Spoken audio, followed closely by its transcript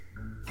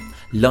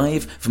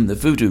Live from the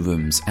Voodoo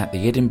Rooms at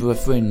the Edinburgh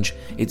Fringe,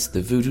 it's the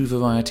Voodoo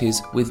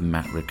Varieties with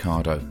Matt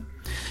Ricardo.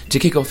 To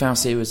kick off our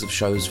series of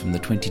shows from the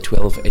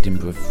 2012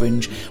 Edinburgh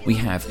Fringe, we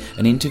have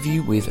an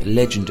interview with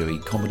legendary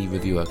comedy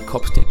reviewer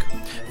Copstick,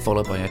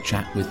 followed by a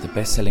chat with the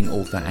best-selling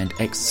author and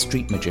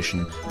ex-street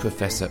magician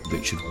Professor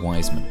Richard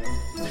Wiseman.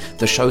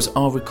 The shows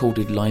are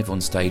recorded live on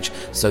stage,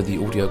 so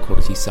the audio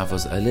quality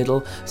suffers a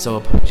little, so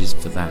apologies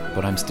for that,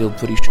 but I'm still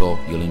pretty sure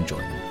you'll enjoy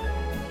them.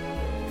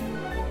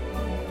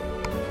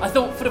 I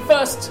thought for the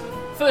first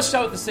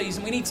show of the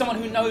season, we need someone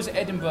who knows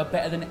Edinburgh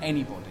better than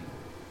anybody.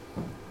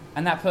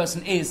 And that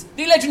person is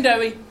the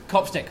legendary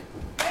Copstick.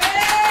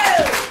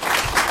 Hello.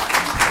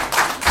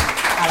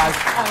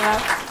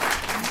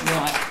 You're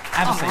right.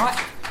 Have a seat.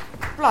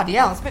 Right. Bloody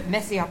hell, it's a bit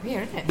messy up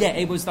here, isn't it? Yeah,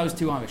 it was those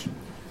two Irish.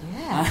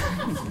 Yeah.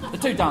 The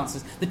two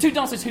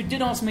dancers who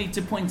did ask me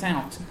to point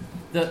out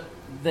that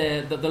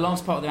the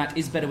last part of their act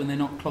is better when they're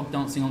not clog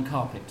dancing on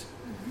carpet.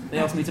 They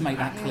asked me to make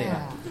that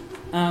clear.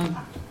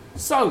 Yeah.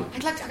 So...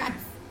 I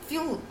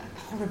feel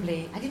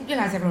horribly... I didn't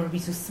realise everyone would be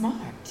so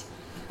smart.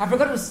 I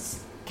forgot it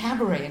was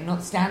cabaret and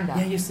not stand-up.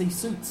 Yeah, you see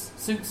suits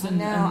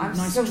and I'm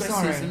nice so dresses.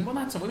 sorry. And, well,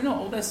 that's all. We're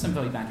not, there's some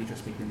very badly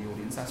dressed people in the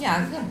audience. That's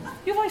Yeah.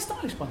 You're very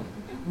stylish, by the way.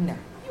 No.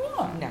 You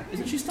are? No.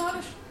 Isn't she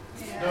stylish?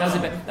 Yeah. That was a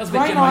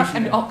bit Primark generation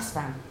and ago.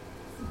 Oxfam.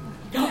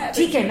 Yeah,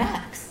 TK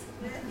Maxx.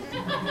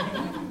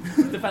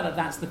 The fact that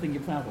that's the thing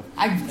you're proud of.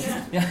 I'm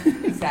Yeah.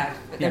 sad,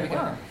 but there we go.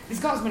 Well. The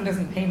Scotsman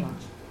doesn't pay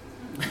much.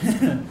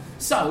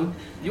 So,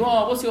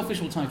 what's your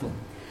official title?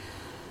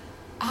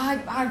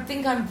 I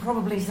think I'm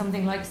probably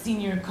something like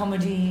senior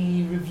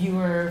comedy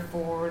reviewer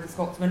for The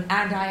Scotsman,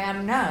 and I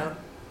am now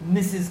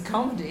Mrs.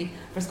 Comedy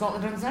for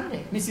Scotland on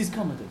Sunday. Mrs.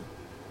 Comedy.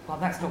 Well,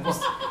 that's not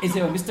what... Is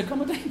there a Mr.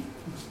 Comedy?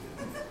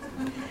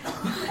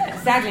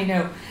 Sadly,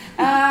 no.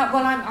 I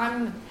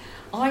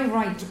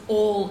write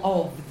all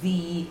of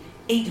the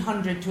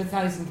 800 to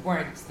 1,000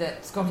 words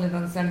that Scotland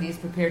on Sunday is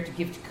prepared to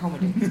give to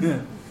comedy.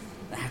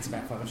 That's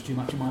about far much too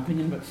much in my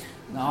opinion, but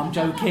no, I'm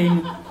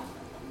joking.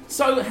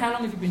 So, how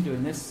long have you been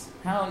doing this?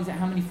 How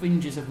many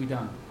fringes have we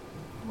done?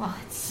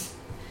 What?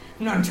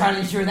 I'm not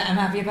entirely sure that I'm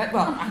happy about...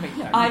 Well, I mean,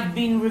 I've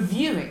been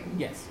reviewing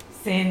yes.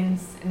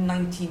 since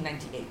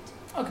 1998.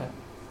 Okay.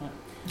 Right.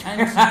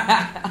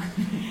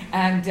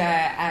 And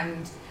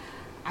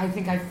I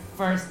think I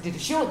first did a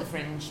show at the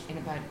Fringe in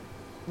about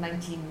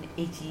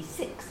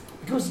 1986.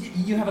 Because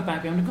you have a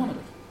background in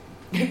comedy.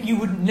 You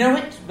wouldn't know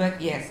it,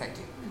 but yes, I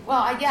do.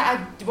 Well, I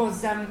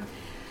was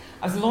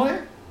a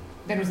lawyer,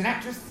 then I was an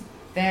actress,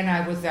 then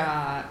I was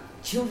a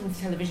children's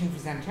television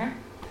presenter.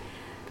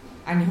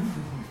 I know,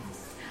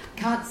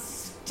 can't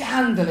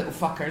stand the little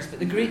fuckers, but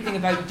the great thing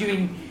about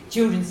doing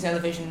children's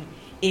television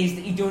is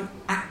that you don't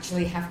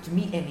actually have to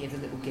meet any of the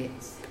little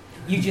kids.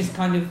 You just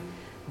kind of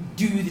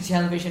do the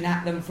television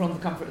at them from the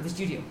comfort of the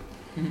studio.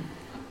 Mm-hmm.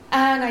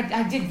 And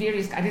I did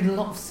a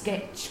lot of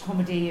sketch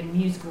comedy and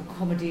musical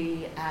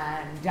comedy,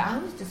 and I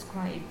was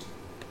described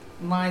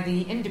by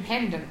the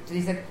Independent.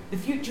 They said, the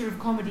future of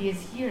comedy is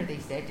here, they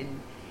said,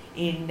 in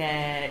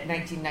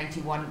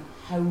 1991.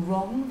 How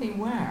wrong they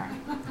were.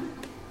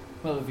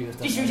 Well, the viewers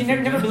don't Just you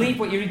never believe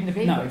what you read in the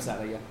paper. No,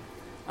 exactly, yeah.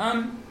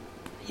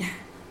 Yeah.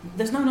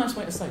 There's no nice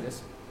way to say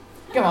this.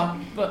 Go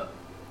on. But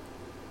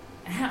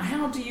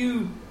how do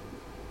you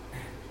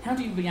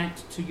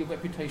react to your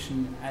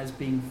reputation as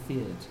being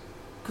feared?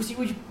 Because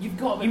you've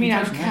got a reputation. You mean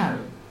I'm a cow?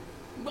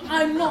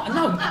 I'm not.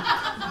 No.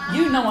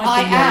 You know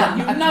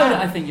that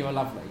I think you're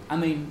lovely. I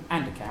mean,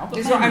 and a cow.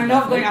 But I'm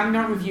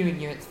not reviewing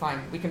you. It's fine.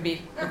 We can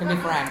be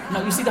frank.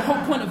 No, you see, the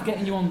whole point of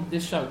getting you on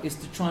this show is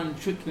to try and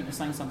trick you into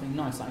saying something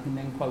nice that I can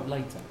then quote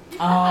later.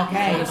 Oh,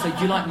 okay. So I say,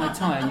 do you like my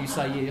tie? And you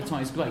say, yeah, your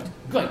tie is great.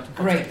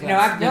 Great.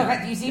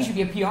 You see, you should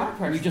be a PR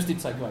person. You just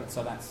did say great,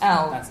 so that's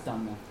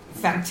done now.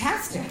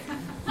 Fantastic.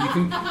 You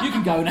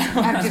can go now.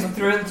 I'm just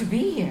thrilled to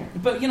be here.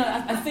 But,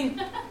 I think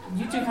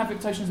you do have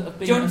reputations that have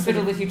been... Don't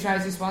fiddle with your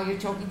trousers while you're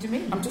talking to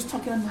me. I'm just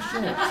tucking in my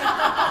shirt.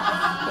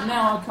 But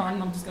now I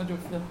can't. I'm just going to do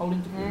it for the whole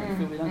interview. I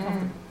feel really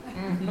uncomfortable.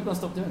 I'm not going to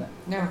stop doing that.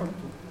 No.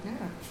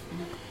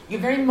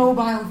 You're very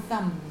mobile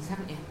thumbs,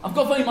 haven't you? I've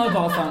got very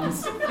mobile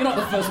thumbs. You're not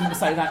the first one to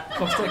say that,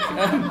 Copstick.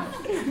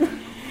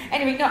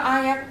 Anyway, no,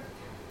 I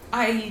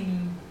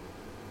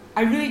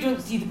really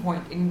don't see the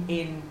point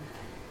in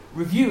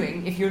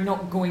reviewing if you're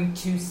not going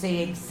to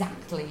say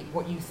exactly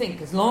what you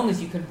think, as long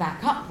as you can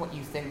back up what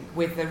you think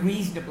with a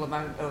reasonable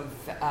amount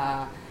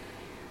of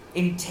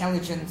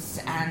intelligence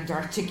and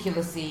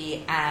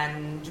articulacy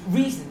and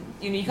reason.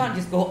 You can't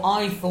just go,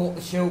 I thought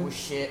the show was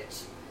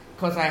shit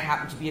because I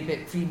happened to be a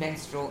bit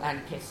premenstrual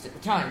and pissed at the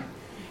time.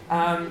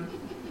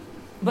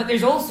 But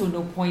there's also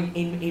no point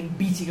in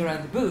beating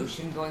around the bush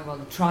and going,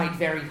 well, I tried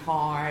very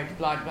hard,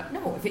 blah, blah.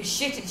 No, if it's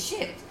shit, it's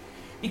shit.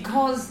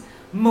 Because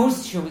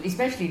most shows,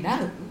 especially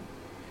now,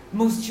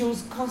 most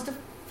shows cost a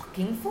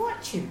fucking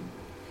fortune.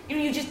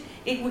 We're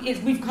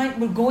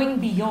going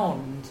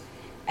beyond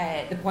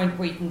the point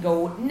where you can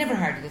go, never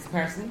heard of this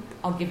person,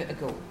 I'll give it a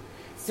go.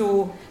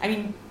 So,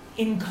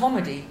 in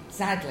comedy,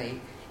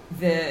 sadly,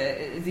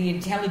 the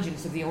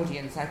intelligence of the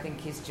audience, I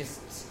think, is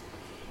just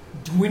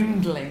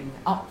dwindling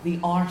up the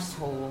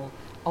arsehole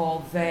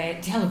of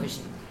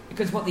television.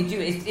 Because what they do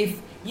is,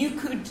 if you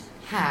could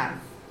have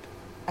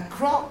a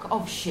crock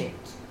of shit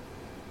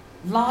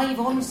live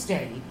on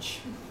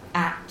stage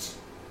at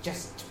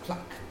just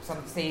pluck,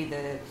 some say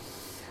the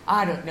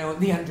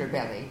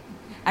underbelly,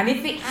 and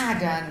if it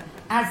had an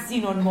As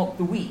Seen on Mock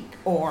the Week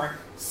or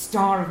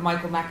star of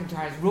Michael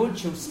McIntyre's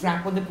Roadshow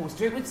strap on the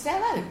poster, it would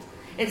sell out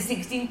at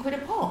 16 quid a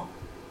pop.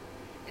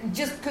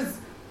 Just because,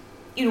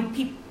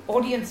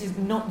 audiences,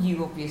 not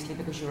you obviously,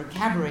 because you're a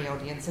cabaret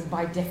audience, and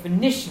by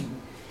definition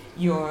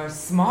you're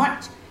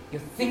smart,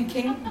 you're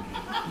thinking,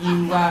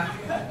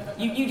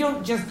 you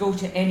don't just go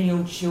to any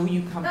old show,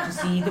 you come to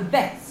see the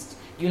best.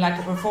 You like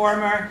a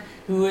performer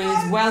who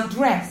is well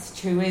dressed,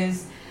 who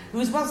is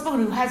well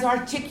spoken, who has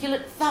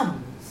articulate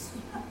thumbs.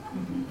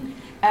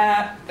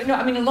 But no,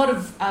 I mean a lot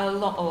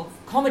of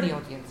comedy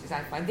audiences,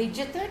 I find they're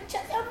just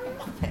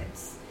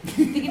muppets.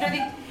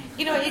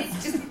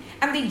 It's just,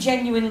 and they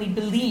genuinely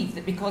believe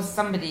that because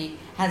somebody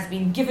has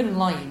been given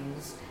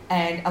lines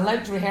and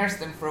allowed to rehearse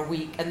them for a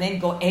week and then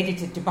got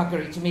edited to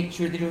buggery to make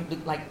sure they don't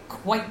look like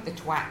quite the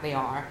twat they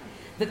are,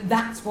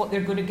 that's what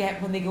they're going to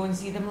get when they go and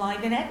see them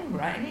live in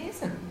Edinburgh, and it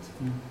isn't.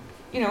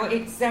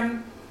 It's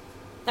and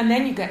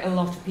then you get a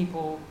lot of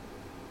people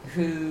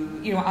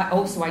who,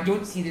 I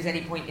don't see there's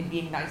any point in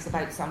being nice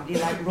about somebody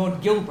like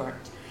Rod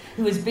Gilbert,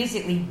 who has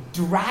basically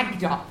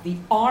dragged up the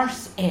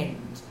arse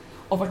end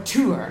of a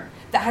tour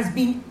that has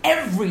been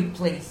every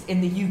place in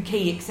the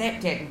UK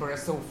except Edinburgh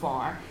so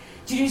far,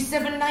 to do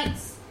 7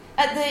 nights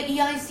at the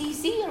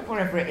EICC or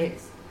wherever it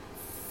is.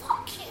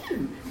 Fuck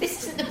you.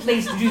 This isn't the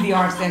place to do the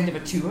arse end of a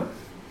tour.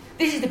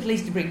 This is the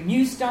place to bring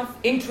new stuff,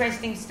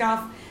 interesting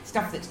stuff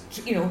that's,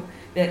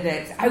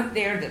 that's out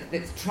there,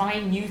 that's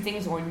trying new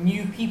things or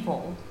new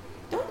people.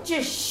 Don't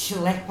just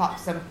schlep up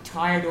some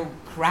tired old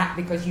crap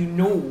because you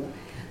know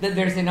that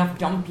there's enough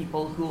dumb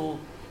people who'll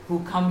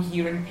come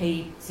here and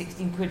pay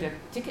 16 quid a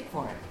ticket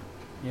for it.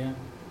 Yeah.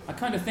 I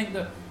kind of think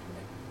that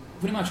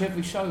pretty much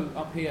every show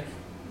up here,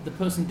 the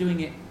person doing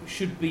it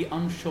should be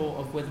unsure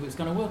of whether it's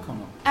going to work or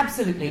not.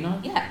 Absolutely.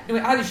 Yeah.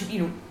 It either should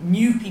be,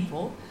 new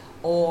people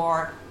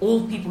or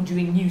old people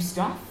doing new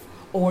stuff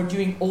or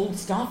doing old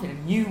stuff in a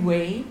new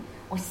way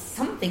or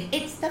something.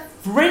 It's the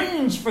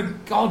Fringe, for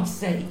God's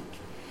sake.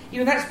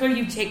 That's where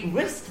you take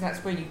risks, that's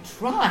where you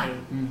try.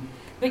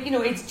 But,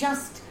 it's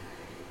just...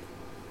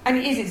 And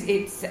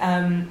it's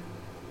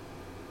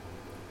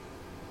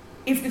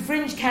if the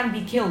Fringe can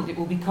be killed, it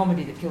will be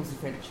comedy that kills the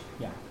Fringe.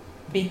 Yeah.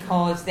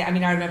 Because, I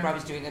remember I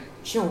was doing a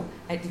show.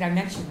 Did I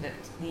mention that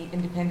the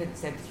Independent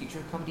said the future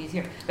of comedy is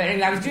here? But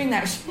anyway, I was doing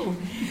that show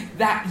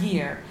that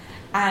year.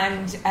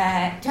 And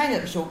trying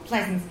out the show,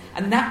 Pleasance,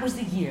 and that was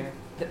the year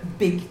that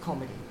big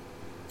comedy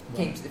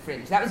came to the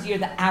Fringe. That was the year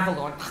that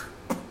Avalon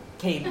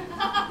came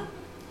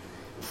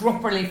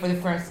properly for the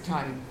first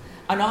time.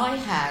 And I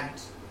had,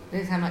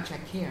 this is how much I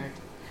cared,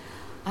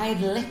 I had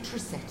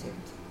letrasetted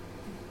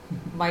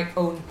my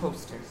own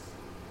posters,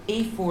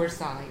 A4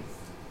 size,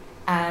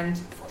 and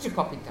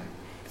photocopied them.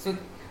 So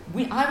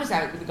I was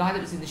out with the guy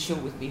that was in the show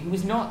with me, who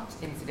was not,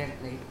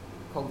 incidentally,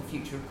 called The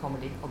Future of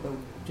Comedy, although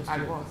just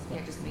I was,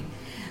 just me.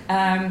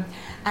 And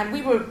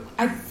we were,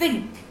 I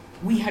think,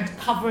 we had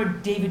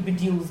covered David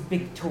Baddiel's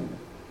Big Toe.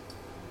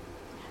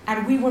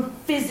 And we were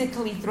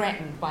physically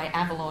threatened by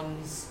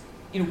Avalon's,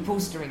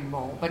 postering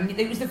mob. And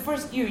it was the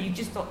first year you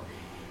just thought,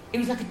 it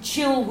was like a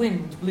chill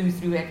wind blew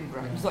through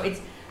Edinburgh. Yeah. So it's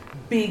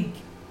big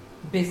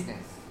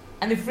business.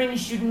 And the Fringe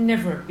should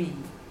never be.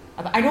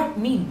 I don't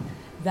mean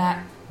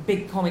that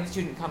big comics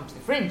shouldn't come to the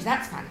Fringe.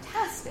 That's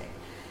fantastic.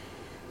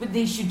 But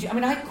they should,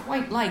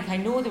 I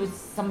know there was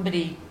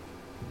somebody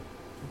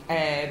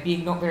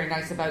being not very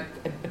nice about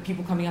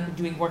people coming up and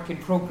doing work in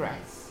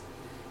progress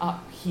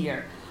up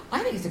here.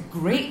 I think it's a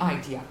great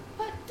idea,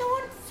 but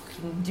don't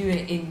fucking do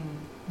it in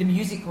the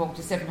music hall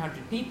to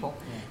 700 people.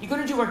 Yeah. You're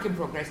going to do work in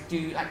progress,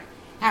 do like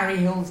Harry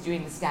Hill's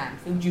doing the stand,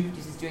 Phil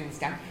Jupiter's is doing the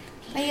stand,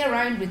 play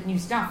around with new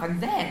stuff, and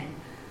then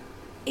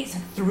it's a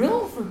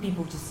thrill for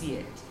people to see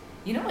it.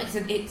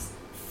 It's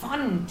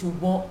fun to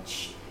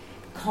watch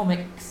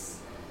comics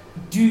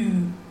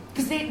do,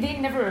 because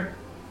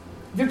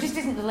there just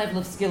isn't the level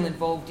of skill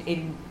involved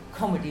in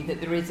comedy that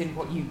there is in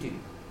what you do.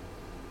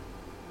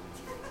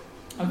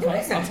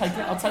 Okay,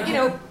 I'll take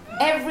it.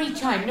 Every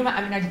time,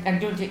 I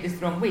don't take this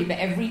the wrong way, but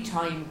every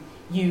time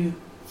you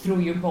throw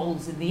your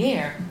balls in the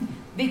air,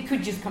 they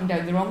could just come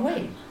down the wrong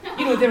way.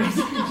 There is...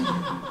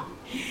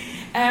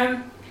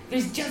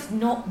 there's just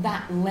not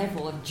that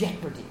level of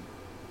jeopardy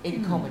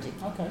in comedy.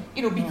 Okay.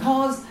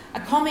 Because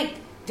a comic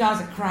does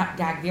a crap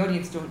gag, the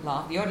audience don't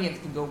laugh, the audience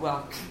can go,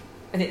 well,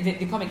 and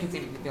the comic can say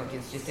the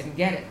audience just didn't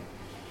get it.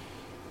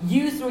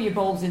 You throw your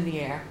balls in the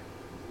air,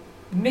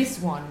 miss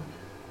one,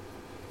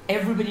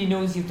 everybody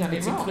knows you've done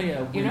it wrong. It's a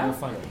clear win or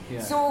fail.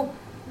 Yeah. So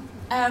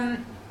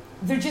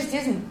there just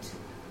isn't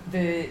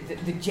the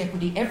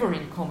jeopardy ever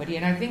in comedy,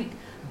 and I think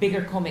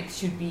bigger comics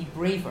should be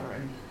braver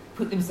and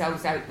put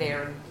themselves out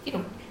there.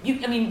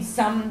 And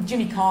some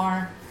Jimmy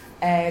Carr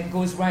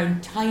goes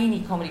round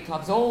tiny comedy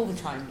clubs all the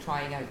time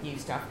trying out new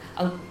stuff.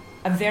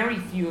 A very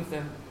few of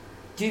them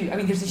do. I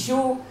mean, there's a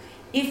show,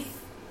 if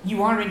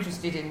you are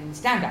interested in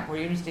stand-up or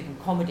you're interested in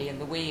comedy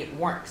and the way it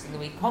works and the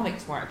way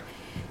comics work,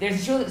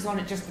 there's a show that's on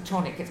at Just for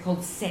Tonic. It's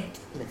called Set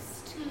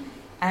List.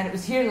 And it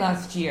was here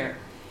last year.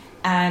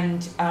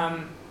 And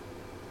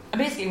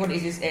basically what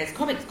it is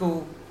comics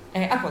go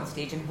up on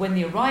stage, and when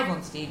they arrive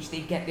on stage,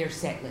 they get their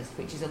set list,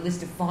 which is a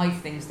list of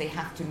 5 things they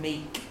have to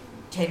make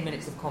 10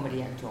 minutes of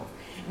comedy out of.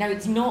 Now,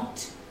 it's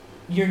not...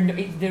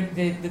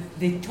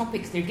 the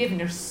topics they're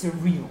given are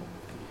surreal.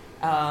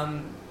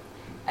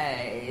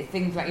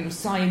 Things like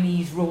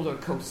Siamese roller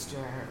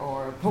coaster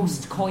or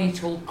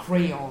post-coital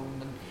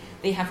crayon. And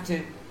they have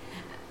to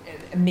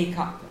make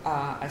up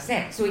a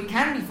set. So it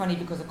can be funny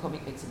because a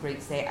comic makes a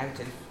great set out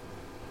of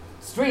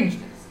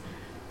strangeness.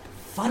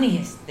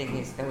 Funniest thing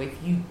is, though, if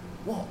you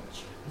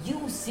watch,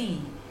 you'll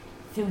see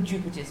Phil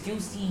Jupitus, you'll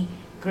see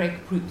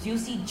Greg Proops,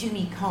 you'll see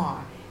Jimmy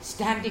Carr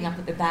standing up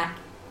at the back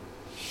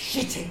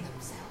shitting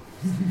themselves.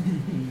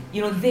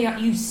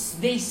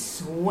 They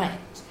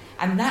sweat,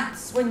 and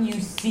that's when you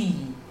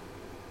see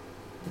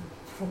the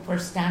proper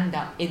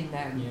stand-up in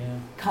them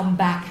come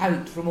back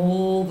out from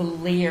all the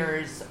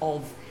layers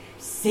of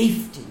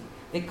safety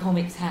that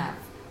comics have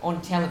on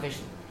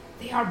television.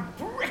 They are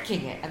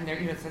bricking it, and they're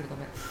sort of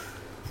going,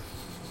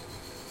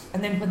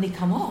 and then when they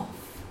come off,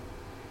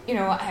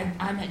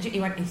 I met Jimmy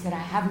went. He said, "I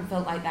haven't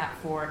felt like that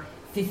for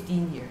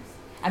 15 years,"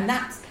 and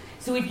that's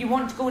so. If you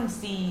want to go and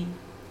see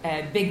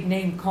big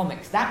name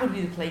comics, that would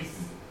be the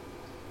place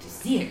to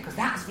see it, because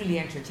that's really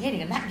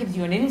entertaining and that gives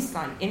you an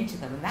insight into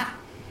them, and that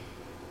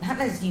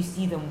lets you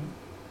see them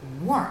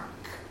work.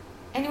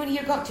 Anyone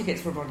here got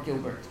tickets for Rod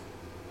Gilbert?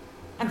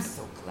 I'm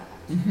so glad.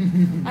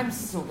 I'm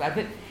so glad.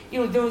 But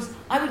those,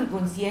 I wouldn't go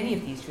and see any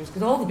of these shows,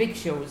 because all the big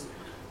shows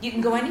you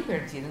can go anywhere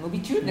and see them. They'll be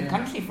touring the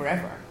country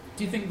forever.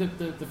 Do you think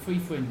that the Free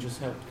Fringe has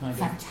helped kind of...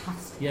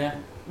 Fantastic. Yeah.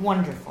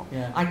 Wonderful.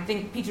 Yeah. I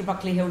think Peter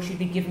Buckley Hill should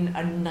be given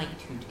a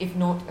knighthood, if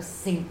not a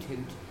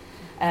sainthood.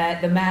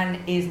 The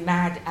man is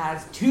mad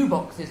as 2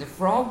 boxes of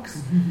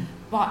frogs,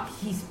 but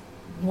he's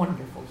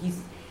wonderful.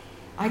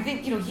 I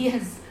think he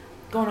has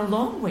gone a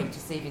long way to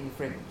saving the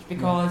Fringe,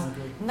 because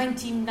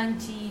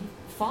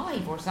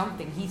 1995 or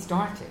something he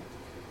started,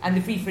 and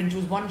the Free Fringe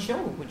was one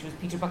show, which was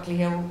Peter Buckley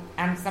Hill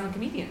and some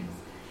comedians.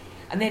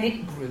 And then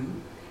it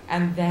grew,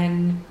 and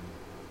then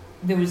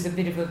there was a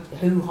bit of a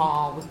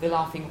hoo-ha with the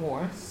Laughing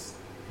Horse,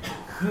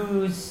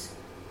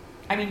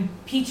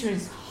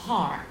 Peter's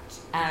heart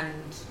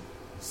and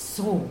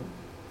soul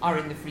are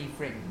in the Free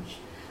Fringe.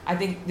 I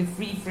think the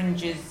Free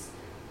Fringe's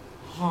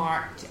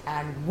heart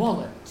and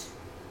wallet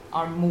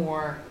are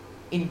more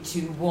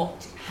into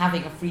what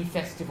having a free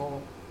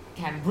festival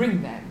can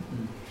bring them.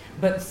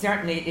 But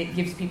certainly it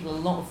gives people a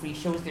lot of free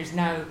shows. There's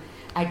now...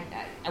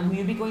 will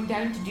you be going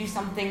down to do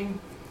something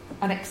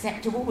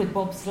unacceptable with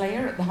Bob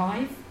Slayer at the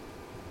Hive?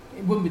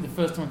 It wouldn't be the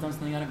first time I've done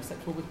something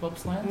unacceptable with Bob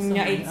Slayer. So,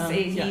 no,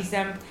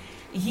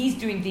 he's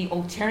doing the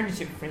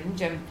alternative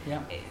Fringe, and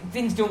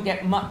things don't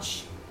get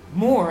much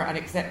more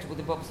unacceptable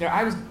than Bob Slayer.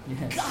 I was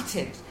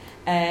gutted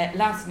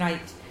last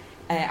night.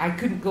 I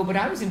couldn't go, but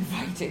I was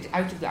invited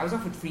out of I was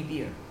offered free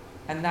beer,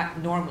 and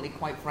that normally,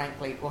 quite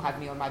frankly, will have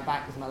me on my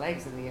back with my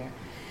legs in the air.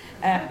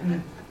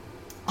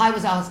 I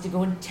was asked to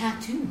go and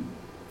tattoo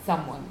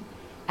someone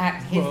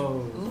at his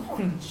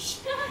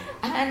launch,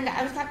 and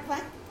I was like, "Well,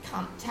 I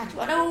can't tattoo."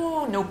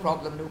 Oh, no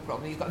problem.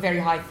 He's got a very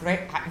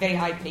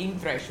high pain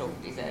threshold,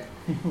 he said.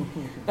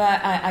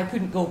 But I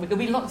couldn't go. But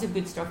there'll be lots of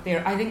good stuff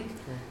there. I think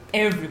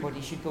everybody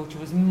should go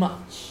to as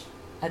much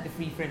at the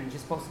Free Fringe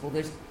as possible.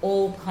 There's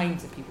all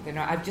kinds of people there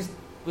now. I just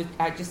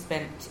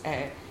spent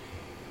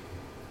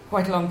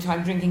quite a long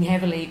time drinking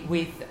heavily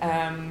with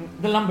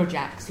the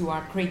Lumberjacks, who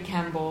are Craig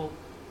Campbell,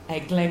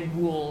 Glenn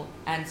Wool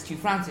and Stu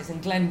Francis.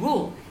 And Glenn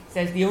Wool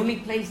says the only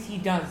place he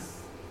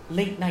does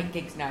late night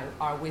gigs now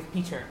are with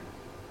Peter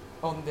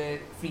on the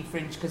Free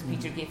Fringe, because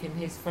Peter gave him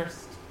his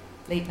first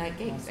late night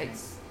gigs.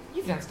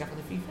 You've done stuff on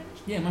the Free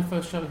Fringe? Yeah, my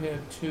first show here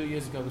 2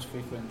 years ago was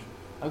Free Fringe.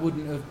 I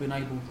wouldn't have been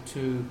able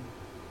to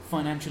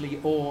financially,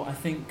 or I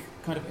think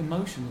kind of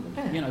emotionally,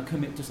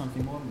 commit to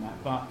something more than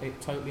that. But it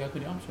totally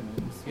opened it up to me.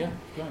 Great.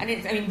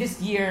 And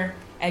this year,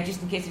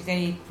 just in case there's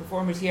any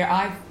performers here,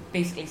 I've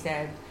basically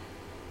said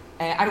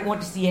I don't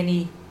want to see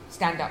any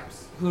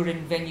stand-ups who are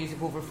in venues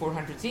of over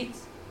 400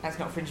 seats. That's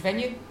not a Fringe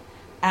venue.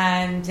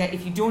 And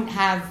if you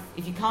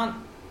can't,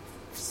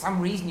 for some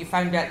reason you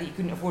found out that you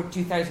couldn't afford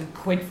 2,000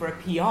 quid for a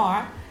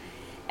PR,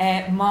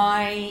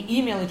 my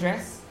email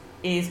address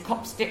is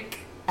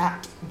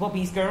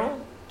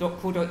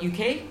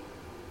copstick@bobbiesgirl.co.uk,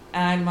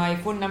 and my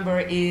phone number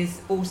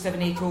is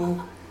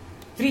 0780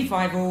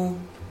 350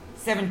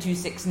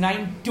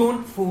 7269.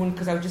 Don't phone,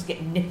 because I'll just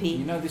get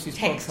nippy. This is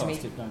text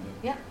podcasted, me. don't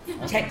you? Yeah,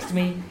 text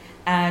me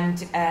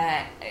and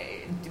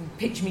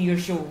pitch me your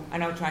show,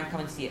 and I'll try and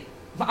come and see it.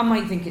 But I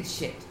might think it's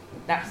shit.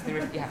 That's the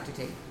risk you have to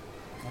take,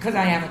 because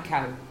I am a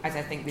cow, as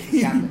I think we've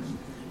established.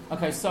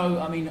 Okay, so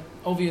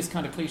obvious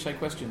kind of cliche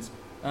questions.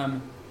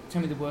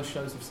 Tell me the worst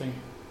shows you've seen.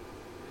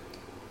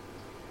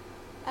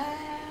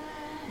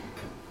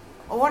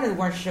 One of the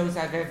worst shows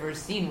I've ever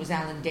seen was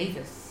Alan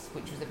Davis,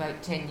 which was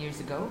about 10 years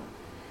ago.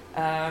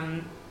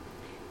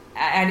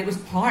 and it was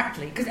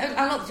partly because a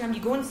lot of the time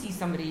you go and see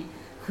somebody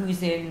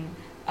who's in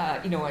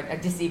a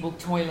disabled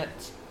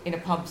toilet in a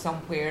pub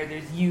somewhere.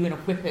 There's you and a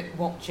whippet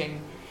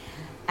watching,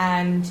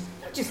 and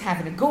you're just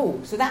having a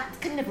go. So that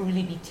can never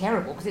really be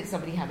terrible because it's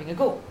somebody having a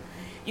go.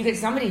 You get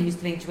somebody who's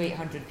playing to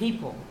 800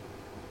 people,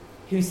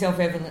 who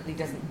self-evidently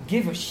doesn't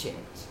give a shit.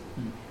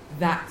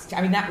 That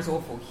was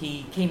awful.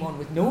 He came on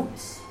with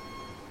notes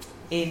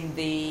in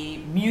the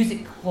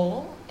music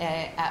hall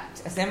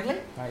at Assembly.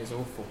 That is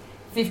awful.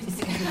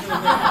 56.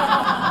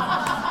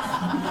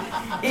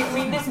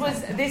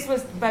 This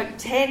was about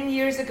 10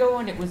 years ago,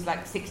 and it was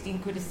like 16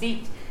 quid a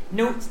seat.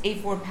 Notes,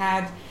 A4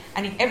 pad,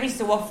 and every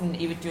so often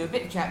he would do a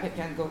bit of chat,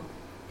 and go,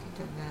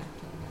 done that.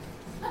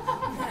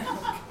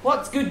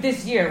 What's good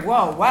this year?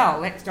 Well,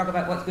 let's talk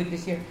about what's good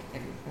this year.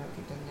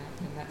 Done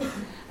that.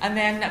 And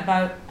then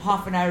about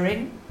half an hour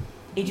in,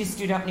 he just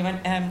stood up and he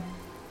went,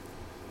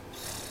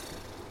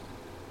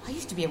 I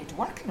used to be able to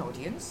work an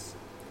audience.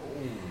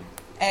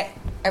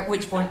 At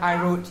which point I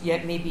wrote,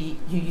 yeah, maybe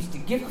you used to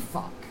give a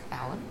fuck,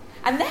 Alan.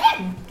 And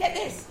then, get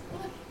this,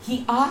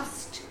 he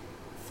asked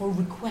for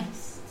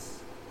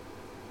requests.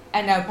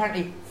 And now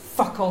apparently,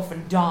 fuck off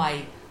and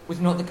die was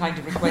not the kind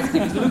of request he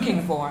was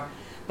looking for.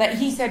 But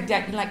he said,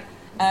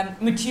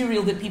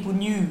 material that people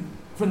knew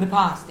from the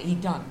past that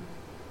he'd done.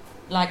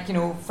 Like,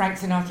 Frank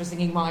Sinatra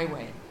singing My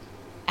Way.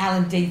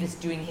 Alan Davis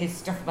doing his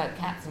stuff about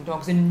cats and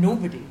dogs, and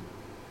nobody,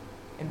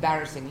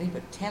 embarrassingly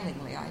but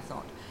tellingly, I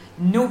thought,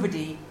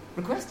 nobody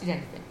requested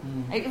anything.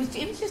 It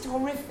was just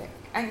horrific.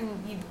 And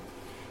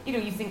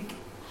you think,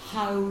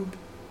 how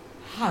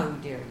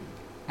dare you?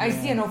 I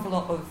see an awful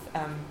lot of.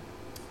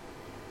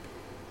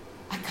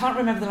 I can't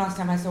remember the last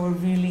time I saw a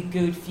really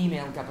good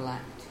female double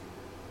act.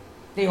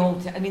 They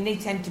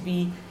tend to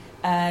be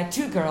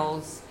two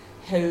girls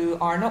who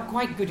are not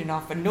quite good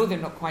enough and know they're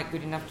not quite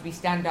good enough to be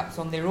stand-ups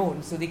on their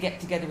own, so they get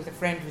together with a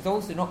friend who's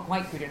also not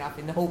quite good enough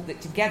in the hope that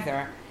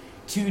together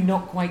two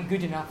not quite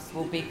good enoughs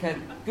will make a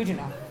good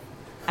enough,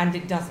 and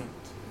it doesn't.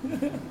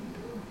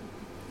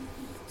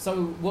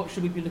 So what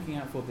should we be looking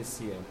out for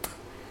this year?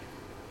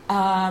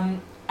 I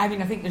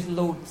think there's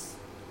loads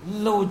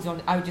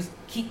on. I would just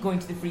keep going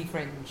to the Free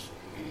Fringe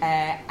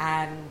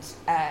and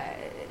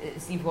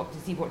see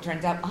what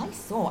turns out. I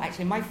saw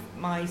actually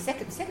my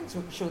second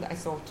show that I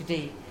saw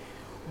today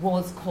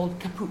was called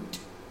Kaput.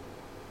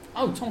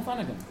 Oh, Tom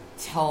Flanagan.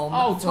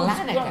 Tom's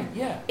Flanagan. Right,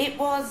 yeah. It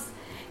was,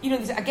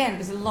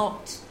 there's a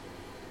lot.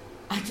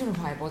 I don't know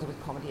why I bother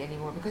with comedy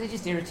anymore because it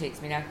just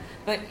irritates me now.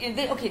 But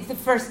it's the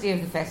first day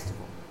of the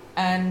festival,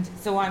 and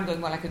so I'm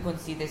going. Well, I could go and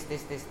see this,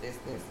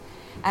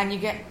 and you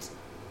get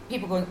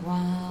people going,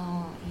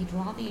 "Wow, he'd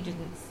rather you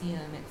didn't see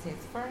him." It's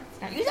his first.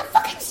 Now, he's a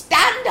fucking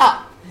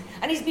stand-up,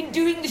 and he's been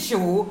doing the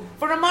show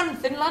for a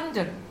month in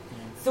London.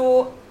 Yeah.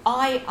 So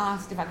I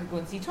asked if I could go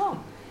and see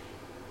Tom.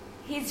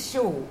 His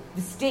show,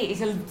 the stage,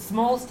 is a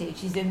small stage.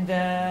 He's in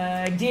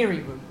the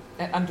Dairy Room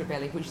at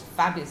Underbelly, which is a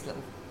fabulous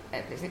little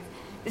place.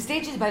 The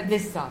stage is about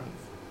this size,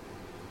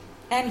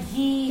 and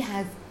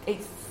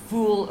it's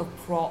full of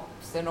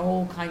props and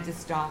all kinds of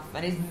stuff,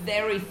 and it's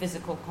very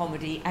physical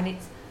comedy, and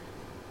it's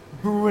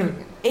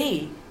brilliant.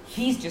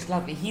 He's just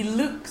lovely. He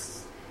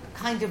looks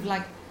kind of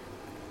like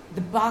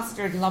the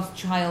bastard love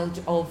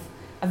child of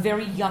a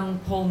very young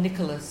Paul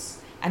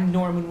Nicholas and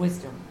Norman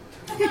Wisdom.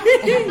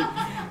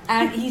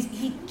 And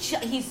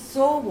he's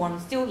so warm,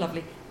 still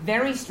lovely,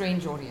 very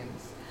strange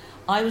audience.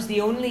 I was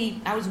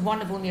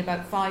one of only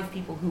about 5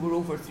 people who were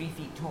over 3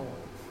 feet tall.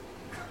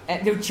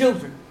 They were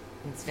children,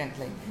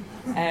 incidentally.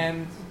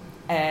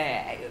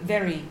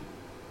 Very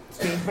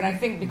strange, but I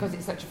think because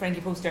it's such a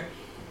friendly poster,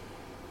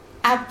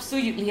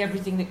 absolutely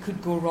everything that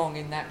could go wrong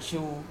in that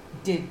show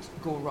did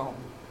go wrong.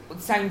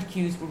 Sound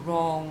cues were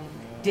wrong,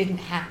 didn't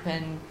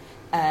happen.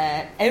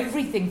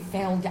 Everything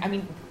fell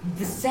down.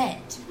 The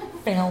set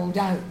fell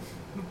down.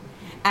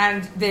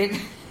 And the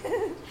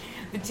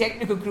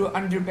technical crew at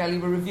Underbelly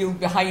were revealed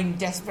behind,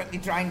 desperately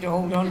trying to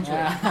hold on to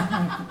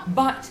it.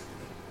 But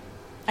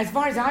as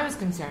far as I was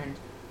concerned,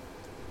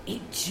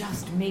 it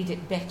just made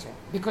it better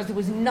because there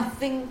was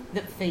nothing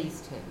that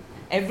fazed him.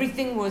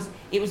 Everything was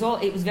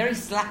very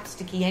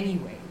slapsticky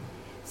anyway.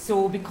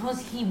 So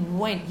because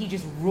he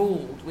just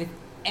rolled with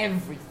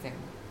everything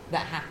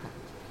that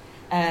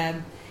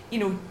happened.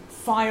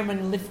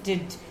 Firemen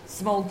lifted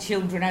small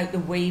children out the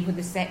way when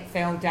the set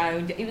fell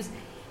down. It was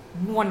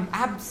one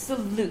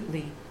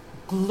absolutely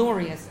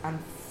glorious and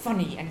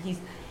funny, and he's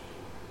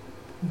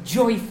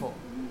joyful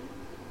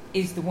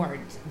is the word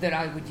that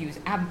I would use.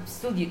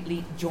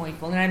 Absolutely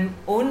joyful. And I'm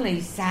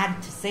only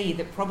sad to say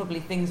that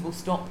probably things will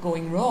stop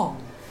going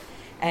wrong.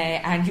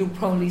 And you'll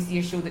probably see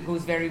a show that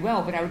goes very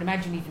well, but I would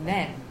imagine even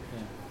then,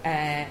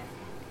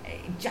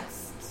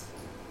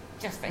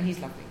 he's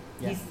lovely.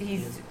 Yeah,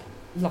 he's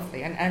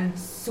lovely and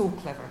so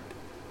clever.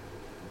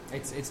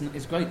 It's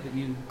great that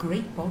you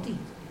great body.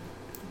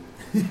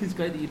 It's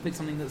great that you picked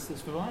something that's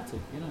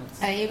variety.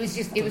 It was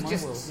just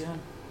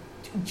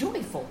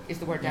joyful is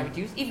the word I would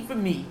use, even for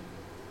me.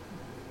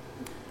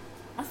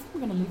 I think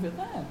we're going to leave it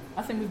there.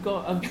 I think we've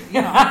got.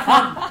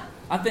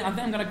 I think I'm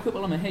going to quit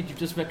while I'm ahead. You've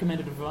just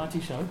recommended a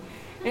variety show.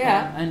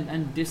 Yeah.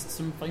 And dissed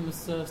some famous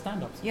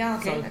stand-ups. Yeah,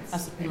 okay. So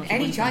that's pretty much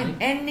anytime.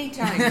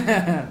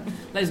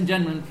 Ladies and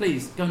gentlemen,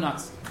 please go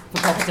nuts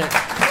for Copstick.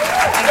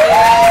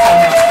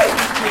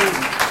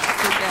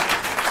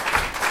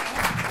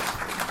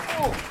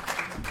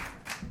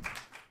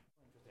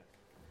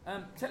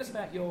 Tell us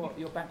about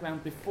your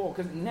background before,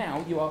 because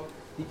now you are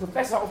the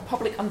Professor of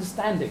Public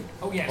Understanding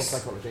of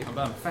Psychology. I'm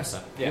a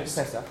professor. Yes. You're a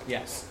professor.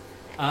 Yes.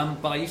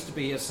 But I used to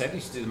be, as I said, I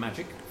used to do the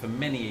magic for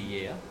many a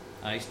year.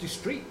 I used to do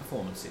street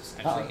performances,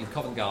 actually, in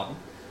Covent Garden.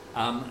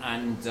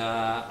 And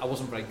I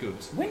wasn't very good.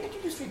 When did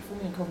you do street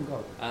performing in Covent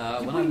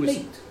Garden? When I was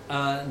late?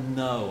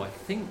 No, I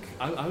think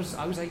I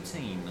was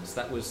 18, so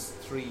that was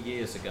 3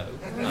 years ago.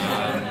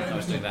 I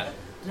was doing that.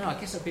 No, I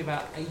guess it'd be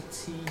about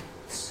 82.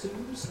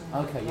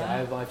 Okay, yeah,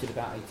 I arrived at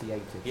about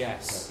 88.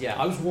 Yes, yeah,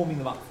 I was warming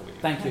them up for you.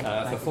 Thank you.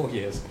 For 4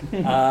 years,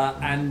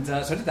 and so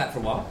I did that for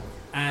a while,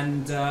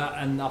 and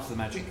after the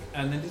magic,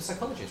 and then did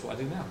psychology. Is what I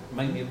do now,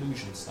 mainly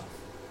illusion stuff.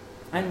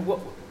 And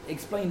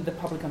explain the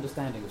public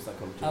understanding of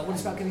psychology. Well,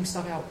 it's about getting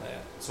stuff out there.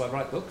 So I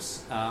write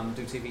books,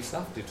 do TV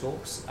stuff, do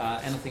talks,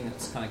 anything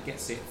that kind of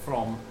gets it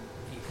from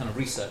the kind of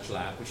research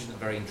lab, which isn't a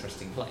very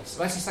interesting place.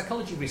 Well, actually,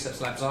 psychology research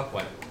labs are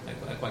quite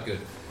good.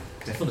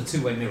 They're full of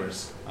two-way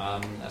mirrors,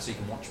 so you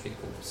can watch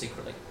people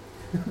secretly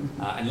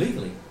and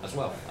legally as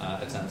well.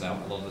 It turns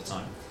out a lot of the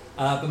time.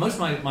 But most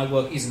of my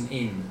work isn't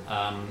in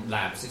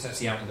labs. It's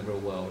actually out in the real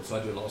world. So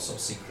I do a lot of sort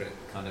of secret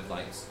kind of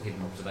like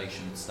hidden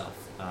observation and stuff.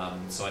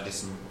 So I did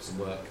some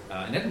work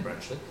in Edinburgh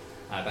actually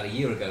about a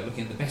year ago,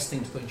 looking at the best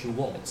thing to put into your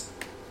wallet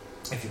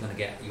if you're going to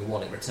get your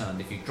wallet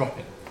returned if you drop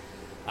it.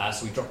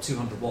 So we dropped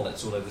 200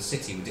 wallets all over the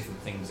city with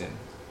different things in.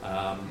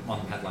 One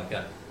had like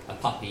a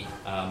puppy,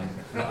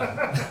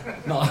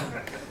 not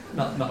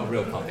a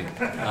real puppy.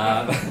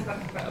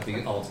 That would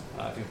be odd.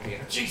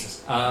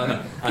 Jesus!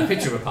 A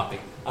picture of a puppy.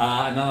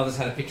 And others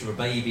had a picture of a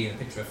baby and a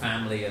picture of a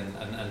family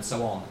and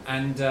so on.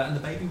 And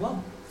the baby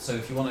won. So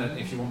if you want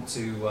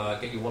to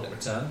get your wallet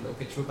returned, a little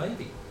picture of a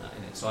baby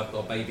in it. So I've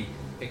got a baby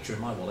picture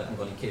in my wallet. I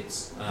haven't got any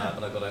kids,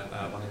 but I've got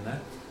one in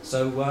there.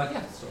 So yeah,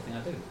 that's the sort of thing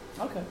I do.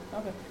 Okay.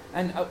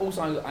 And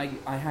also,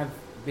 I have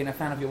been a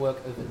fan of your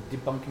work of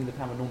debunking the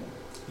paranormal.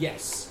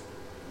 Yes.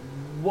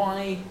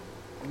 Why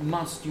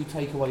must you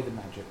take away the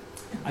magic?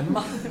 I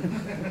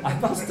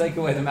must take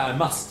away the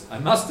magic. I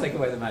must take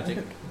away the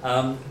magic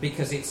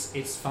because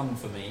it's fun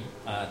for me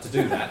to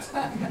do that.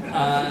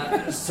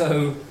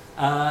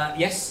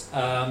 Yes.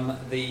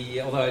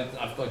 Although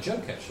I've got a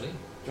joke actually.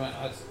 Do you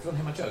want to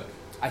hear my joke?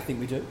 I think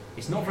we do.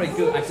 It's not very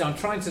good. Actually, I'm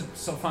trying to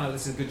sort of find out if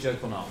this is a good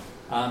joke or not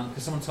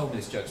because someone told me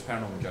this joke. It's a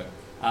paranormal joke.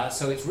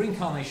 So it's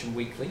Reincarnation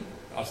Weekly.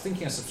 I was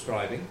thinking of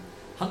subscribing.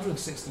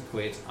 160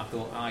 quid. I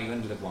thought, you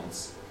only live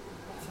once.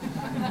 It's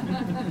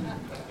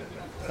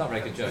not a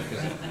very good joke,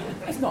 is it?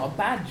 It's not a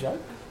bad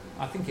joke.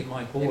 I think it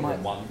might border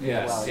one.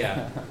 Yeah, Yes, well,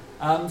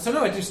 yeah. So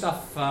no, I do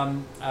stuff.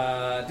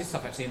 Did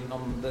stuff actually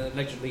on the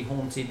allegedly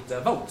haunted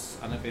vaults.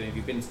 I don't know if any of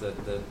you've been to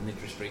the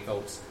Nidra Street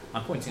vaults.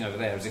 I'm pointing over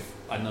there as if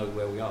I know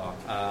where we are.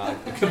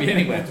 It could be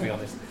anywhere, to be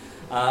honest.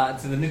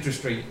 To the Nidra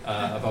Street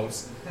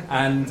vaults,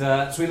 and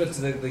so we looked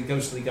at the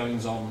ghostly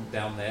goings on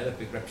down there. The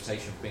big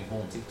reputation for being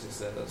haunted. It's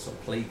a sort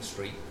of plague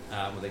street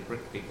where they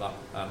brick people up,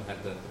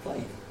 had the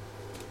plague,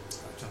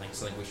 which I think is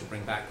something we should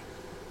bring back.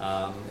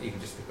 Even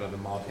just if people have a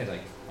mild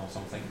headache or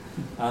something.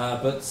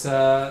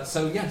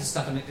 So yeah, this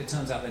stuff, and it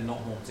turns out they're not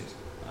haunted.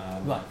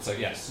 Right. So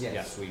yes,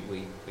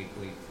 we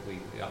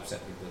upset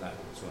people with that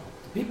as well.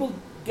 People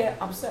get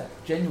upset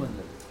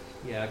genuinely.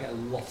 Yeah, I get a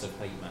lot of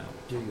hate mail.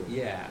 Do you?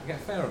 Yeah, I get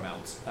a fair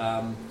amount. So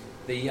I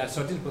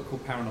did a book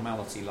called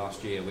Paranormality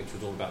last year, which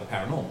was all about the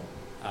paranormal,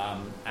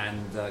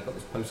 and got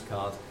this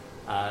postcard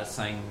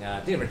saying,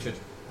 "Dear Richard,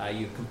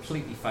 you've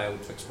completely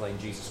failed to explain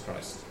Jesus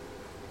Christ.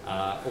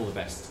 All the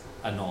best,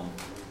 Anon."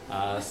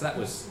 So that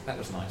was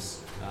nice.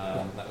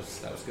 That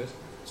was good.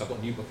 So I've got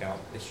a new book out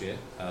this year,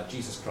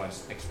 Jesus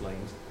Christ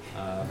Explained.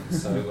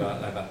 So I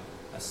have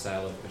a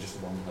sale of just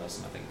one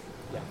person, I think.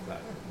 Yeah,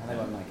 and they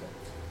won't make it.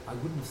 I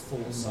wouldn't have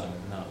thought so.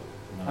 No.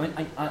 I mean,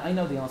 I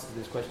know the answer to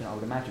this question, I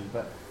would imagine,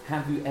 but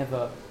have you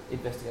ever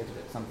investigated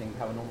something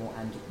paranormal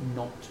and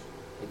not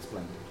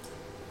explained it?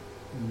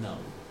 No.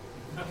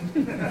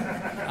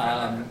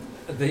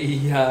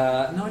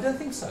 No, I don't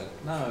think so.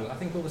 No, I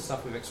think all the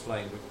stuff we've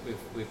explained,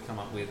 we've come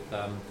up with.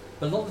 But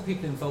a lot of the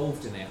people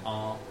involved in it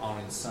are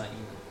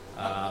insane.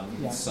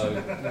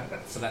 So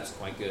that's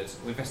quite good.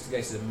 We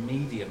investigated a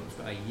medium.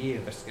 Spent a year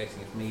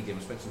investigating a medium.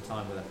 I spent some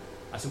time with her.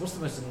 I said, "What's the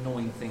most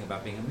annoying thing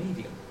about being a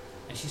medium?"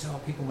 And she said,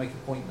 people make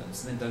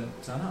appointments and then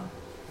don't turn up.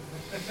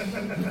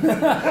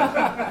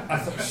 I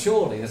thought,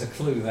 surely there's a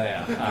clue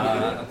there,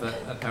 but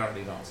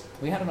apparently not.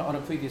 We had on a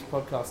previous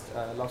podcast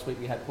last week,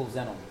 we had Paul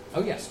Zenon.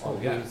 Oh yes, Paul,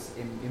 who was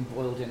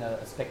embroiled in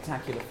a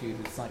spectacular feud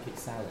with Psychic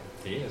Sally.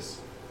 He is.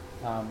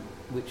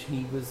 Which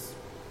he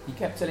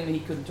kept telling me he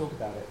couldn't talk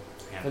about it.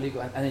 Yeah. For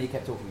legal, and then he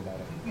kept talking about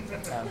it.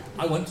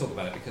 I won't talk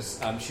about it because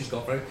she's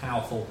got very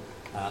powerful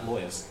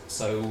lawyers.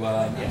 So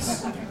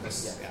yes.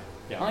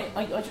 Yeah.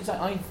 I should say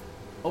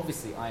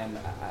I am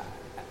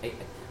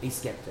a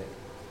skeptic.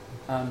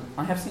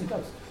 I have seen a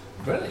ghost.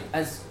 Really?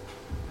 As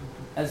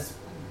as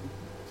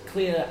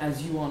clear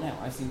as you are now,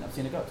 I've seen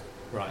a ghost.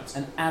 Right.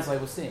 And as I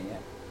was seeing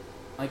it,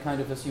 I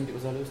kind of assumed it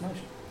was a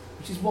hallucination,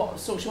 which is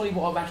surely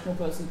what a rational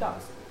person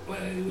does. Well,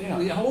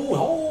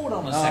 hold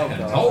on a second.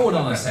 God. Hold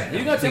on a second.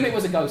 You're going to tell me it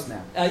was a ghost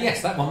now?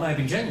 Yes, that one may have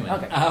been genuine.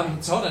 Okay.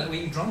 So hold on, were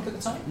you drunk at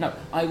the time? No,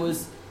 I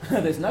was...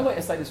 There's no way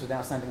to say this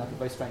without sounding like a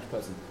very strange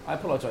person. I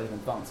apologise in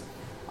advance.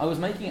 I was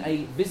making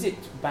a visit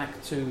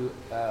back to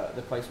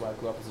the place where I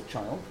grew up as a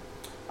child.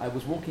 I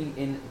was walking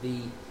in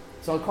the...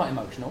 So I was quite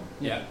emotional.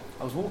 Yeah.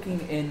 I was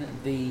walking in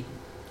the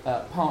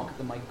park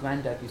that my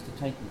granddad used to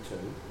take me to.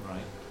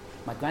 Right.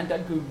 My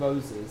granddad grew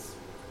roses.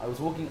 I was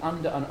walking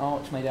under an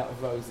arch made out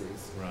of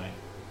roses. Right.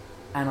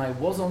 And I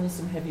was on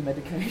some heavy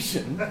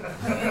medication.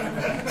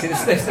 See,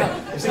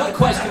 it's not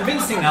quite as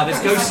convincing now, this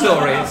ghost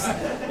story.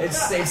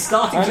 It's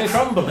starting to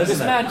crumble, isn't it? This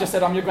man just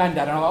said, I'm your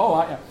granddad. And I'm like, oh,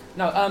 right, yeah.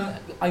 No,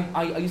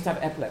 I used to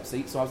have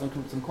epilepsy, so I was on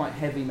some quite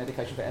heavy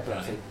medication for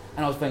epilepsy. Right.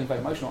 And I was very, very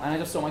emotional. And I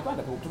just saw my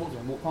granddad walk towards me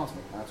and walk past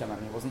me. And I turned around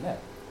and he wasn't there.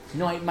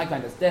 No, my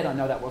granddad's dead. I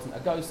know that wasn't a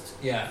ghost.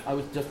 Yeah. I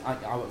was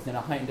in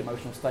a heightened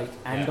emotional state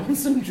and on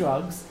some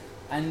drugs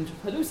and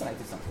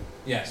hallucinated something.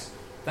 Yes.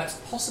 That's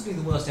possibly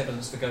the worst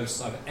evidence for ghosts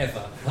I've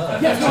ever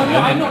heard. Yes,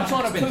 I'm not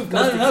trying to prove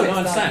ghosts No, exist. I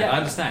understand. I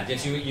understand.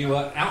 Yes, you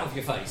were out of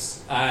your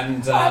face, and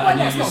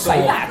you saw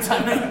that.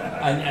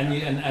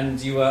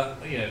 and you were,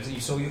 you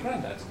saw your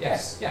granddad.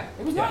 Yes, yeah,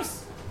 it was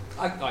nice.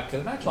 I could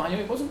imagine. But I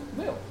knew it wasn't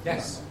real.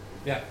 Yes,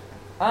 yeah.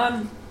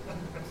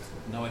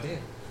 No idea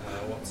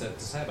what to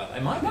say about that.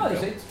 It might be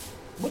real.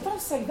 Well,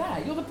 don't say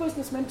that. You're the person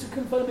that's meant to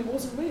confirm it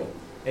wasn't real.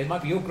 It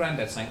might be your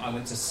granddad saying, I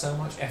went to so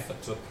much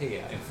effort to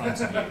appear in front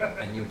of you,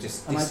 and you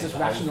just... And I just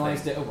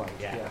rationalised it away.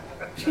 Yeah.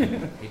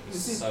 He'd be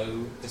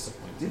so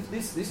disappointed.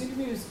 This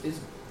interview is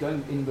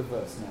going in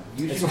reverse now.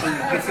 Usually,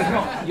 this is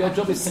not, your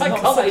job is to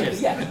not say...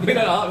 Yeah. We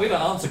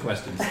don't answer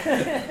questions.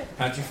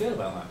 How do you feel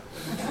about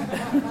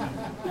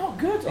that? Not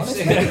good,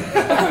 honestly.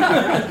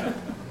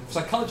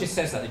 Psychologist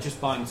says that they're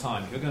just buying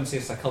time. If you're going to see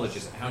a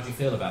psychologist, how do you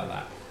feel about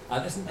that?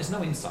 There's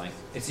no insight.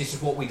 It's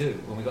just what we do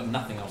when we've got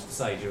nothing else to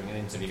say during an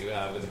interview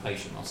with a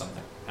patient or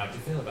something. How do you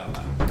feel about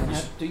that?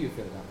 How do you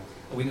feel about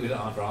that? We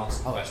don't ever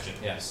answer the question.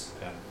 Yes.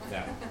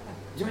 Yeah.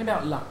 Do you mean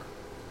about luck?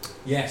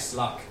 Yes,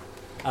 luck.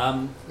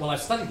 Well,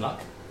 I've studied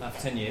luck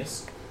for 10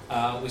 years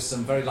with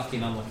some very lucky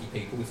and unlucky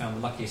people. We found the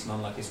luckiest and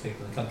unluckiest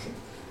people in the country.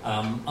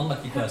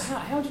 Unlucky person.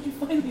 How did you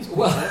find these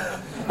people?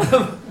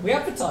 Well, we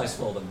advertised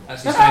for them,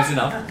 actually, strange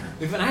enough.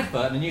 We have an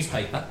advert in a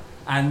newspaper.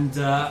 And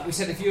we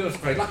said if you were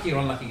very lucky or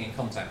unlucky, get in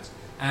contact.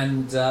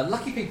 And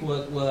lucky people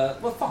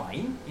were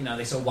fine.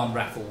 They sort of won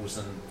raffles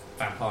and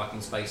found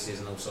parking spaces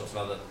and all sorts of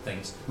other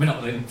things. We're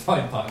not going to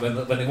find parking.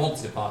 When they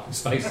wanted a parking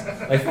space,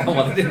 they found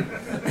one. They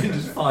didn't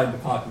just find a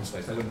parking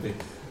space. That wouldn't be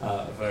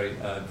very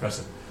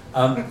impressive.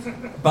 So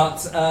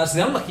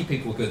the unlucky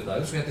people were good,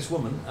 though. So we had this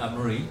woman,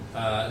 Marie,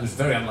 who was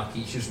very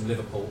unlucky. She was from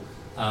Liverpool.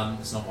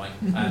 It's not mine.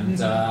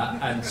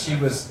 And she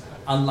was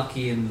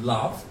unlucky in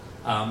love.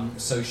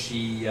 So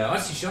she's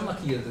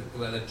unlucky at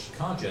the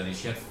car journey.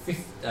 She had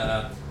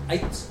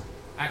 8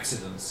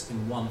 accidents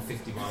in one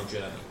 50-mile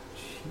journey,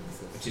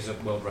 which is a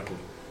world record.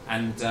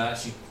 And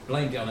she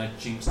blamed it on her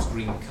jinxed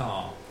green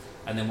car.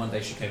 And then one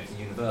day she came to the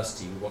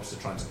university. We watched her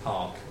trying to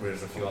park,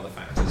 whereas a few other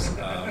factors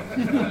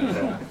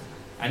wrong.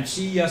 And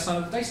she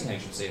signed up a dating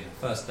agency.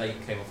 The first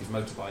date came off his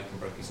motorbike and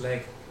broke his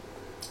leg.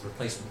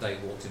 Replacement date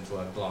walked into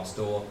a glass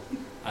door,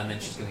 and then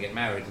she's going to get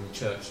married, and the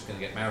church she's going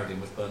to get married in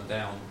was burnt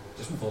down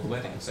just before the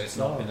wedding. So it's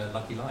not been a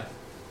lucky life.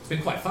 It's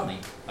been quite funny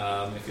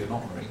if you're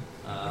not Marie,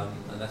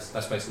 and that's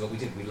basically what we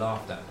did. We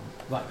laughed at them.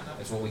 Right.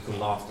 It's what we call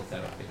laughter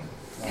therapy.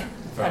 Right.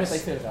 How did they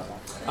feel about that?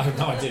 I have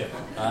no idea.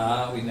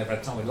 We never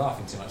had time. We were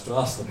laughing too much to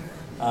ask them.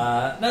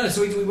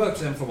 So we worked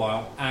with them for a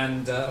while,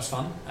 and it was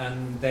fun,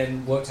 and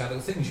then worked out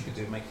little things you could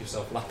do to make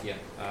yourself luckier,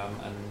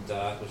 and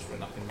it was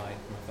written up in my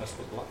first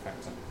book, The Luck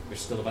Factor, which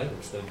is still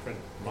available, still in print.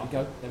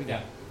 There we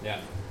go. Yeah.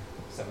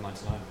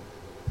 $7.99.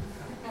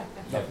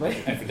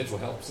 Lovely. Every little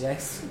helps.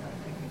 Yes.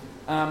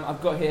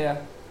 I've got here,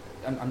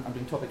 I'm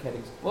doing topic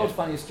headings. World's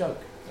funniest joke.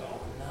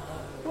 Oh,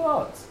 no.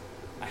 What?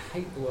 I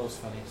hate the world's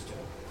funniest joke.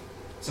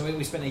 So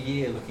we spent a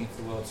year looking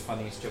for the world's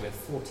funniest joke. We had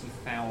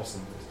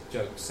 40,000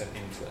 jokes sent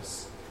in to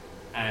us.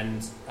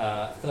 And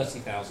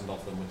 30,000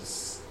 of them were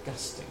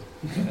disgusting.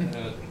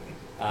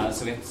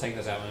 So we had to take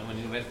those out. And when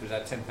we went through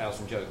that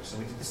 10,000 jokes,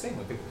 and we did this thing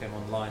where people came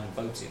online and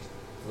voted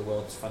for the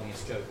world's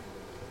funniest joke.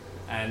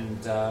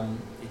 And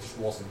it just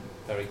wasn't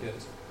very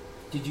good.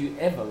 Did you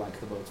ever like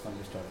the world's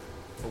funniest joke?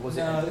 Or was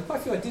it? No, there were quite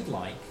a few I did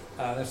like.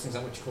 There's things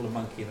like what you call a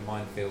monkey in a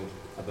minefield,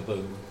 a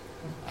baboon.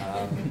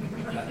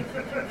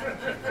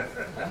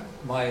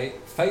 My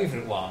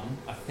favourite one,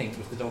 I think,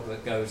 was the dog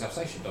that goes, our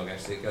station dog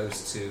actually, it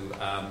goes to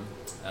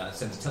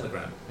send a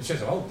telegram. It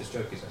shows how old this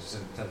joke is, actually,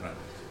 send a telegram.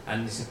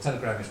 And this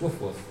telegram is woof,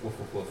 woof, woof,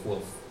 woof, woof,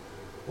 woof,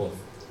 woof.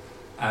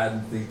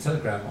 And the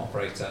telegram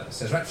operator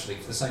says, actually,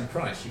 for the same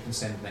price, you can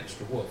send an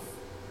extra woof.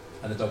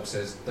 And the dog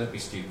says, don't be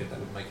stupid, that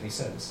wouldn't make any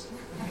sense.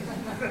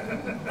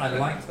 I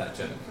liked that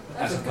joke,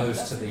 as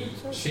opposed to the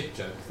shit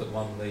joke that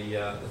won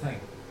the thing.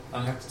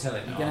 I'm going to have to tell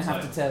it now. You're going to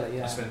have to tell it,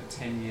 yeah. I spent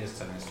 10 years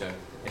telling this joke.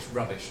 It's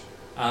rubbish.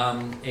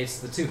 It's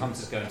the two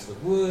hunters go into the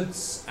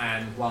woods,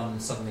 and one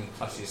suddenly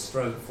clutches his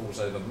throat, falls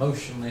over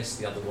motionless.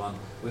 The other one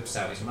whips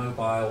out his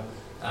mobile,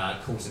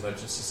 calls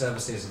emergency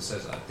services and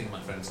says, "I think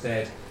my friend's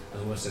dead." And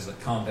the woman says, "Look,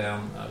 calm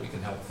down, we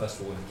can help. First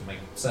of all, we have to make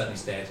certain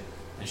he's dead."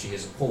 And she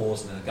hears a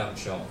pause and then a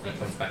gunshot, and he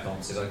comes back on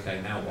and says,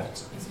 "Okay, now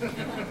what?"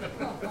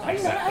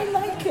 I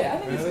like it. I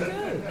think it's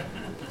good.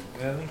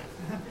 Really?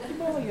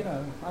 Well, you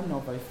know, I'm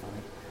not very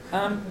funny.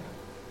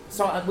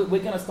 So we're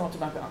going to start to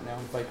wrap it up now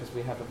because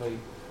we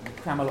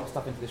cram a lot of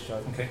stuff into this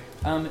show. Okay.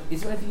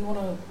 Is there anything you want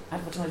to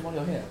advertise while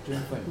you're here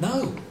during the Fringe?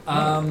 No.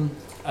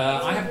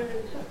 I have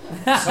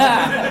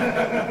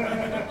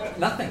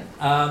nothing.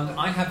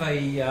 I have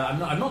a.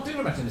 I'm not doing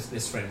about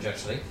this Fringe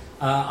actually.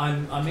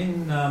 I'm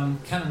in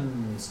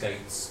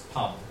Canonsgate's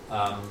pub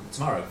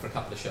tomorrow for a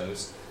couple of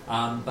shows.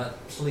 But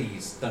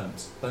please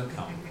don't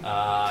come.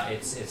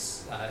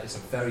 It's a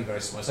very, very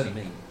small. It's only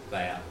me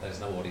there. There's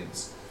no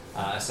audience.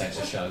 It's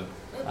a show.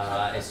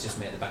 It's just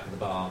me at the back of the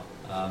bar,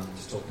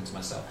 just talking to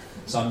myself.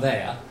 So I'm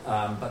there,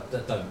 but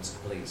don't,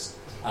 please.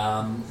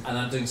 And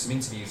I'm doing some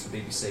interviews for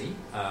the BBC,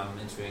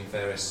 interviewing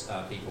various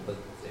people, but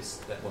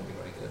that won't be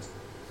very good.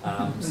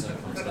 So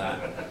don't come to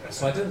that.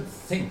 So I don't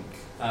think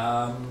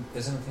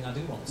there's anything I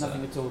do want to.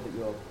 Nothing at all that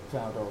you're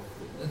proud of.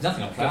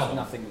 Nothing I'm proud of.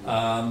 Nothing.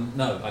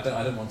 No, I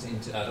don't want to.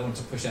 I don't want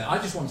to push it. I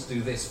just want to do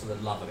this for the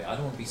love of it. I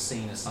don't want to be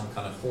seen as some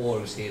kind of whore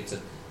who's here to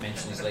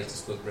mention his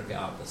latest book, Rip It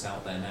Up, that's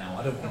out there now.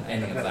 I don't want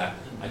any of that.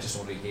 I just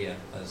want to be here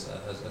as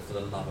for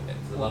the love of it,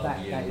 for the love of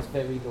you. That is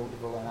very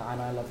laudable,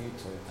 and I love you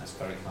too. That's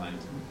very kind.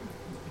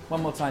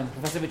 One more time,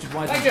 Professor Richard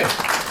Wiseman. Thank you.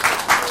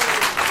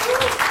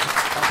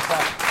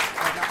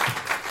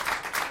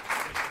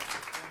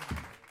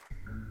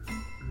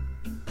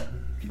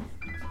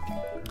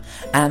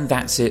 And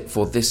that's it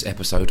for this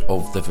episode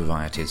of The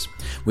Varieties.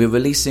 We're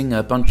releasing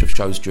a bunch of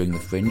shows during the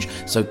Fringe,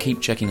 so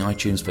keep checking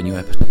iTunes for new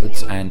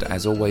episodes, and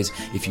as always,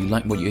 if you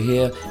like what you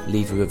hear,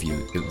 leave a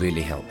review, it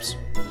really helps.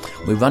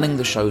 We're running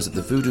the shows at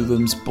the Voodoo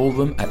Rooms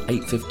Ballroom at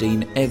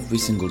 8:15 every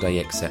single day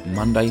except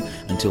Monday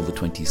until the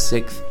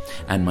 26th,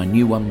 and my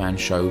new one-man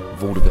show,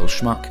 Vaudeville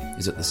Schmuck,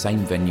 is at the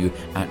same venue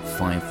at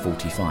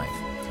 5:45.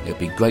 It'd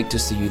be great to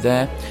see you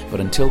there, but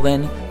until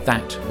then,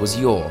 that was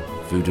your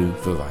Voodoo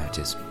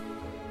Varieties.